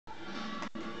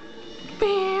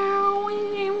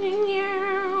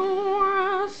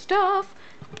stuff.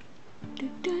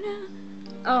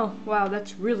 Oh, wow,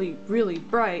 that's really, really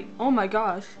bright. Oh my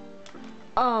gosh.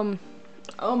 Oh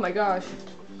my gosh.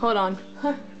 Hold on.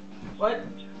 What?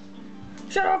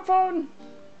 Shut up, phone!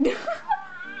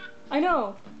 I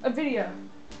know, a video.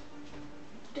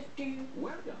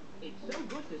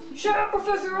 Shut up,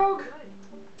 Professor Oak!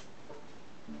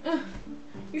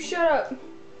 You shut up.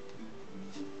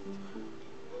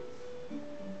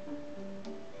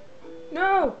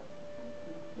 No!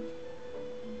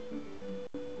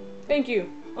 Thank you.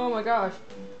 Oh my gosh.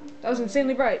 That was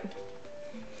insanely bright.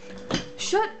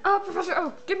 Shut up, Professor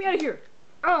Oak! Get me out of here!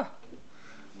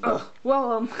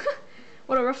 Well,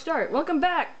 what a rough start. Welcome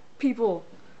back, people.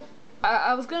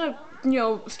 I was gonna, you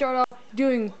know, start off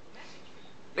doing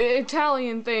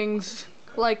Italian things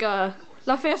like La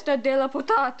Festa della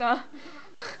PATATA,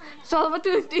 Salve a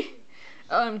tutti,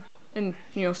 and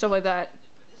you know, stuff like that.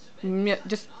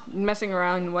 Just messing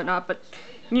around and whatnot, but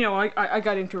you know, I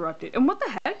got interrupted. And what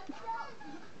the heck?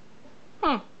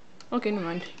 Huh? Okay, never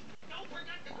mind.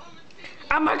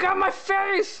 Oh my god, my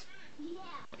face!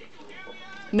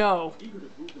 No.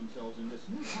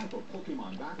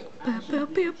 Pew,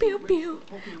 pew, pew, pew.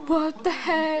 What the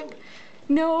heck?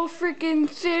 No freaking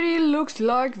city looks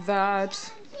like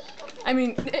that. I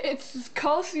mean, it's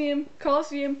Coliseum,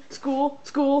 school,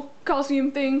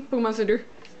 Coliseum thing, Pokemon Center.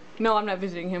 No, I'm not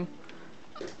visiting him.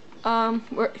 Oh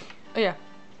yeah.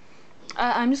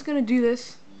 I'm just gonna do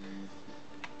this.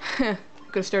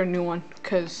 Gonna start a new one,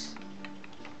 cause,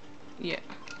 yeah.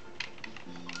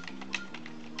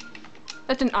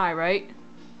 That's an I, right?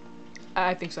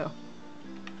 I think so.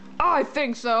 I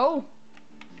think so!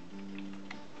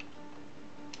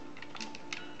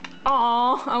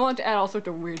 Aww, I want to add all sorts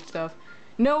of weird stuff.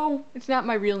 No, it's not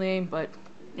my real name, but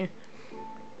yeah.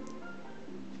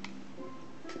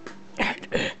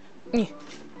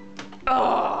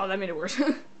 Oh, that made it worse.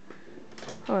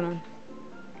 Hold on.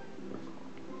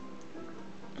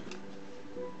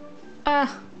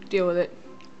 Deal with it.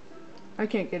 I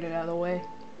can't get it out of the way.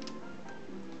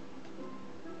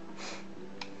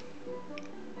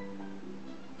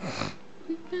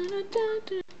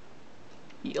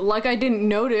 Like I didn't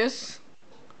notice.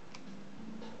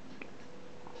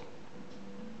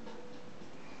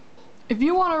 If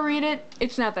you want to read it,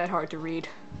 it's not that hard to read.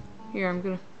 Here, I'm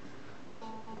gonna.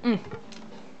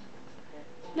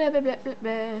 Blah blah blah blah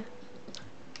blah.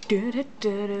 Da da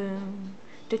da da.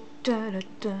 Da da da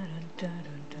da da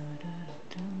da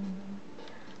da.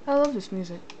 I love this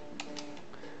music.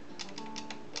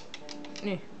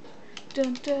 Yeah.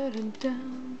 Dun dun dun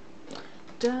dun.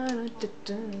 Dun dun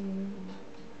dun.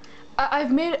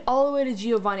 I've made it all the way to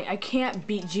Giovanni. I can't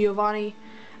beat Giovanni.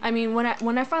 I mean, when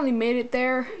I finally made it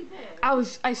there,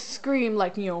 I screamed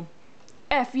like, you know,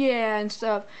 F yeah and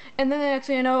stuff. And then the next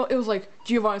thing I know, it was like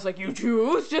Giovanni's like, you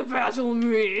choose to battle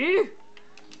me.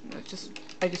 And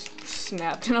I just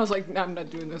snapped and I was like, nah, I'm not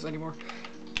doing this anymore.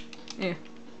 Yeah.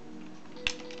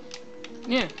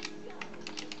 Yeah.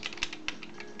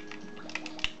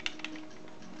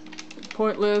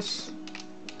 Pointless.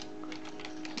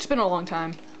 It's been a long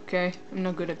time. Okay, I'm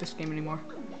not good at this game anymore.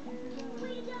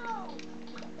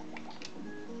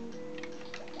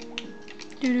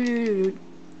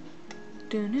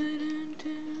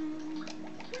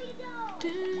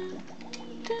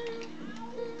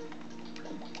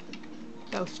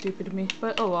 That was stupid of me,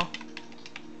 but oh well.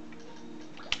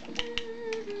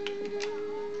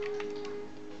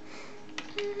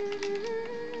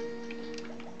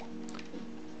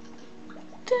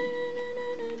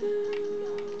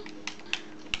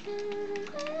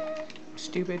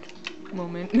 Stupid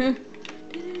moment.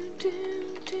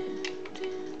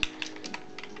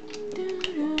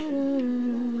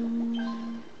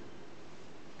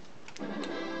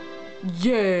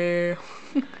 Yeah.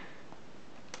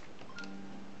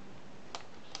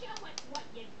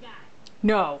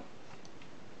 No.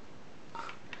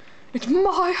 It's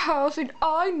my house and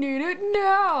I need it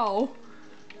now.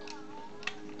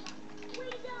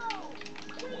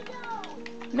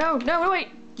 No, no, wait.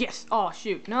 Yes. Oh,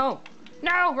 shoot. No.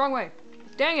 No, wrong way.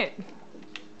 Dang it.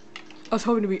 I was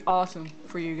hoping to be awesome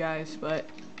for you guys, but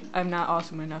I'm not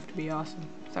awesome enough to be awesome.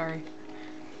 Sorry.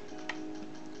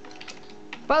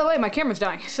 By the way, my camera's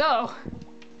dying, so.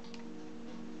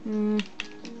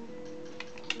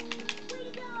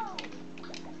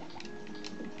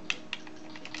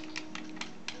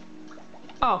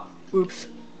 Oh, oops.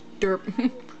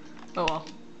 Derp. Oh well.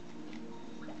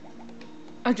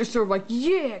 I just sort of like,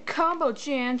 yeah, combo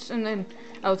chance, and then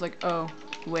I was like, oh,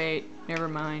 wait, never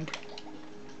mind.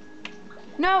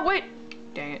 No, wait!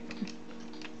 Dang it.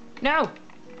 No!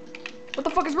 What the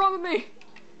fuck is wrong with me?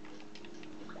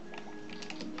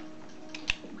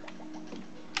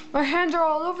 My hands are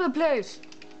all over the place.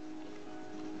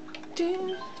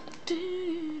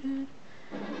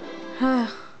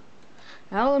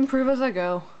 I'll improve as I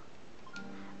go.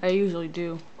 I usually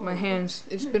do. My hands,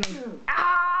 it's been...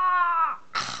 Ah!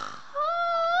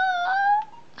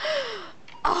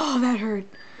 Oh, that hurt.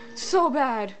 So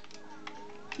bad.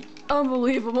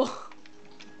 Unbelievable.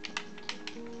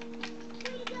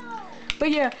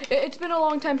 But yeah, it's been a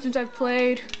long time since I've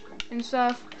played and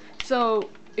stuff. So,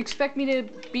 expect me to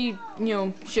be, you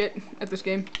know, shit at this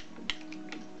game.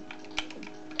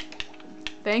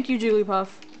 Thank you, Jigglypuff.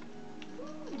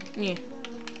 Yeah.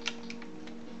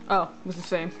 Oh, it was the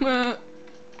same. No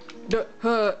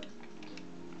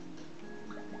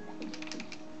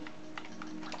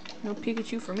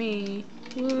Pikachu for me.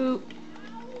 Woo.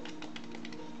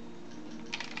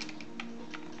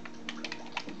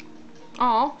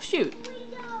 Oh, shoot.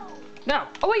 No.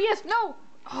 Oh, wait, yes, no.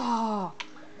 Oh,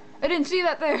 I didn't see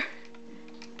that there.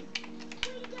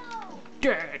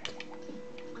 Dead.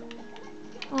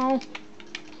 Oh.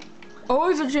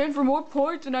 Always a chance for more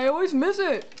points, and I always miss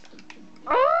it.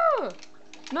 Ah!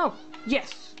 No.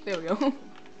 Yes. There we go.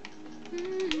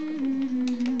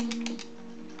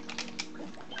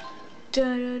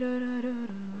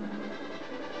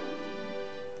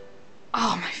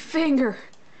 Oh, my finger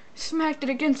smacked it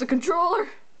against the controller.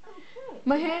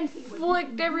 My hand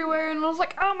flicked everywhere, and I was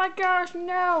like, oh my gosh,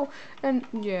 no. And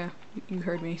yeah, you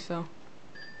heard me, so.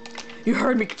 You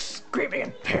heard me screaming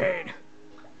in pain.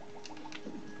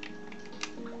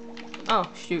 Oh,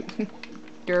 shoot.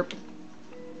 Derp.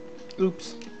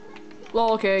 Oops.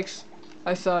 Lol cakes.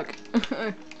 I suck.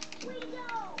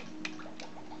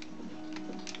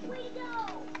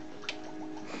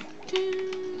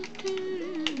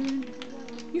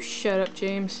 You shut up,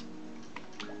 James.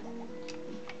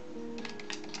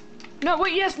 No,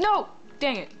 wait, yes, no!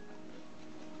 Dang it.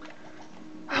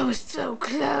 I was so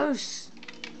close.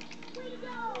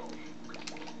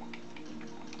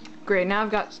 Great, now I've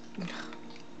got...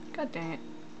 God dang it.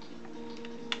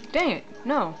 Dang it,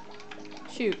 no.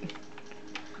 Shoot.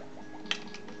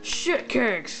 Shit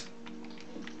cakes.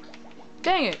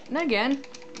 Dang it, not again.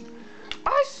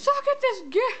 I suck at this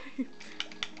game.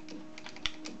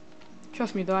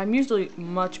 Trust me though, I'm usually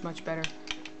much, much better.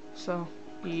 So,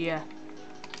 yeah.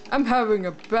 I'm having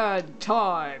a bad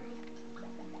time.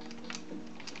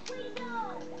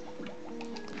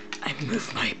 I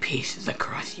move my pieces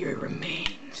across your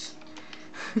remains.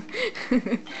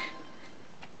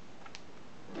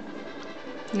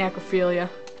 Necrophilia.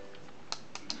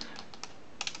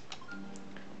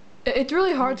 It's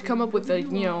really hard to come up with a,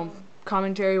 you know,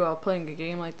 commentary while playing a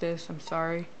game like this. I'm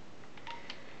sorry.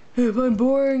 If I'm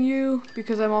boring you,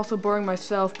 because I'm also boring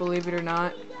myself, believe it or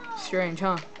not. Strange,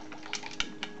 huh?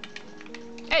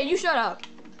 Hey, you shut up!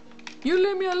 You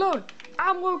leave me alone!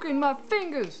 I'm working my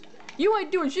fingers! You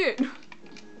ain't doing shit!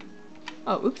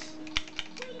 Oh, oops.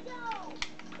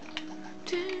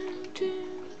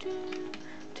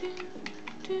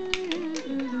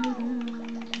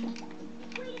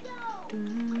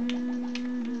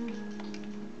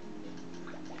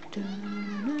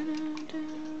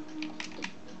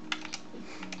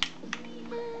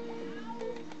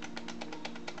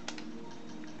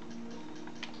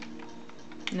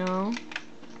 No.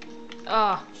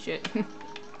 Ah, shit.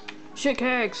 Shit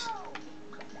cakes.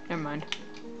 Never mind.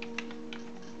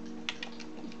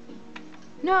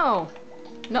 No.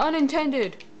 No,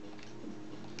 unintended.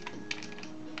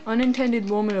 Unintended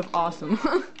moment of awesome.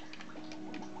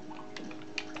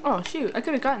 Oh, shoot. I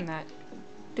could have gotten that.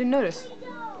 Didn't notice.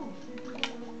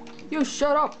 You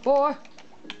shut up, boy.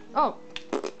 Oh.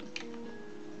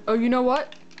 Oh, you know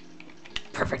what?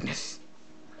 Perfectness.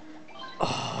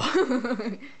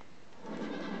 Oh.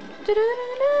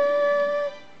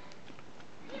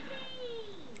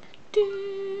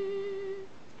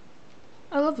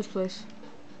 I love this place.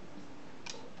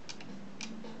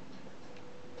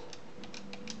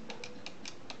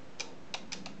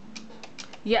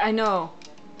 Yeah, I know.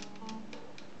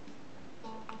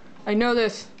 I know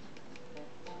this.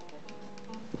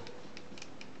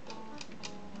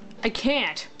 I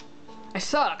can't. I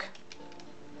suck.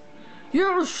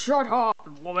 You shut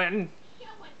up, woman. Show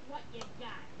us what you got.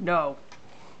 No.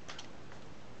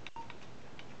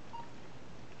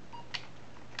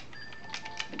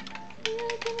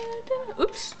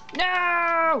 Oops.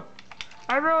 No!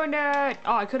 I ruined it!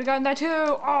 Oh, I could have gotten that too!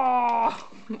 Oh!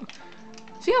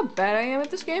 See how bad I am at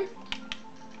this game?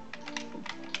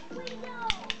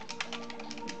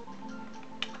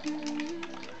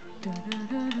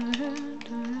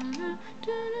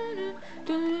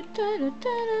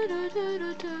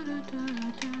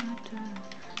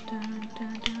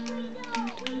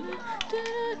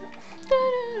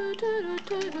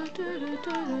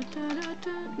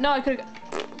 No, I could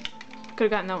have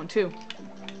gotten that one too.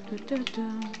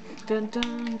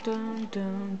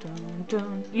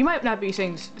 You might not be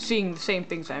seeing the same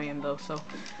things I am though, so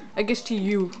I guess to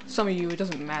you, some of you, it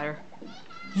doesn't matter.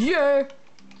 Yeah.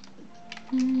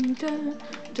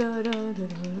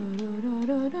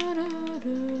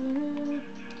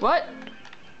 What?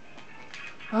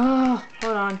 Oh,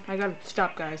 hold on. I gotta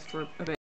stop, guys, for a bit.